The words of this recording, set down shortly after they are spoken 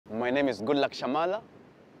My name is Goodluck Shamala.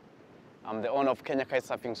 I'm the owner of Kenya Kite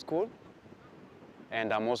Surfing School,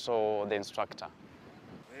 and I'm also the instructor.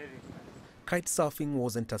 Kite surfing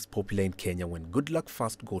wasn't as popular in Kenya when Goodluck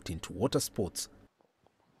first got into water sports.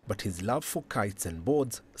 But his love for kites and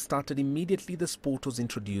boards started immediately the sport was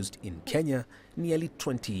introduced in Kenya nearly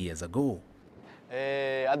 20 years ago.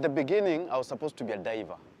 At the beginning, I was supposed to be a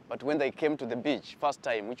diver. But when I came to the beach, first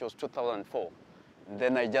time, which was 2004,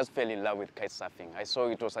 then I just fell in love with kite surfing. I saw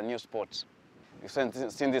it was a new sport. Since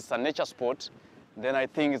it's a nature sport, then I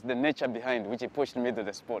think it's the nature behind which pushed me to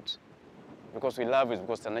the sport. Because we love it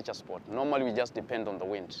because it's a nature sport. Normally, we just depend on the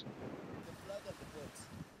wind.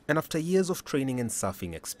 And after years of training and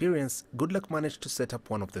surfing experience, Goodluck managed to set up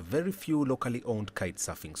one of the very few locally owned kite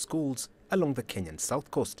surfing schools along the Kenyan south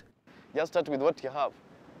coast. Just start with what you have.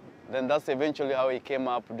 Then that's eventually how he came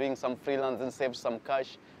up, doing some freelance and saved some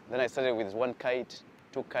cash. Then I started with 1 kite,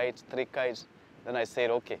 2 kites, 3 kites. Then I said,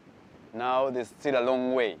 okay, now there's still a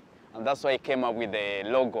long way. And that's why I came up with the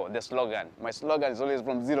logo, the slogan. My slogan is always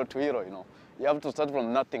from zero to hero, you know. You have to start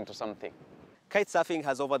from nothing to something. Kite surfing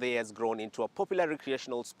has over the years grown into a popular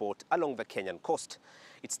recreational sport along the Kenyan coast.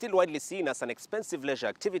 It's still widely seen as an expensive leisure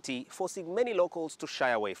activity, forcing many locals to shy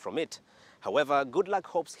away from it. However, Goodluck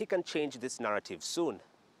hopes he can change this narrative soon.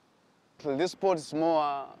 So this sport is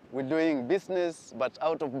more, we're doing business, but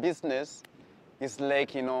out of business, it's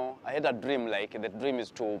like, you know, I had a dream, like the dream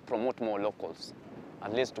is to promote more locals,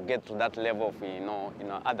 at least to get to that level of, you know,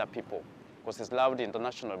 other people. Because it's loved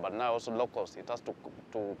international, but now also locals. It has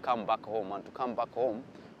to come back home. And to come back home,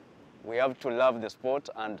 we have to love the sport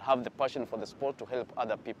and have the passion for the sport to help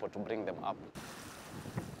other people to bring them up.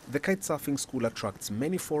 The kite surfing school attracts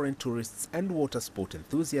many foreign tourists and water sport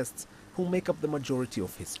enthusiasts who make up the majority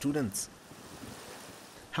of his students.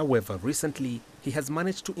 However, recently, he has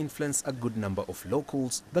managed to influence a good number of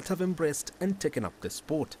locals that have embraced and taken up the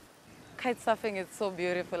sport. Kite surfing is so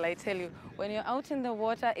beautiful, I tell you. When you're out in the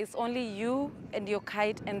water, it's only you and your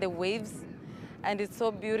kite and the waves, and it's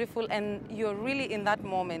so beautiful, and you're really in that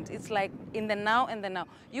moment. It's like in the now and the now.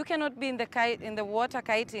 You cannot be in the water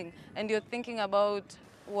kiting and you're thinking about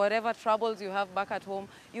whatever troubles you have back at home.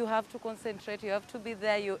 You have to concentrate, you have to be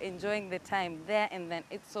there, you're enjoying the time there and then.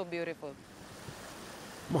 It's so beautiful.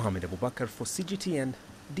 Mohamed Abubakar for CGTN,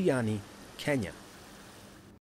 Diani, Kenya.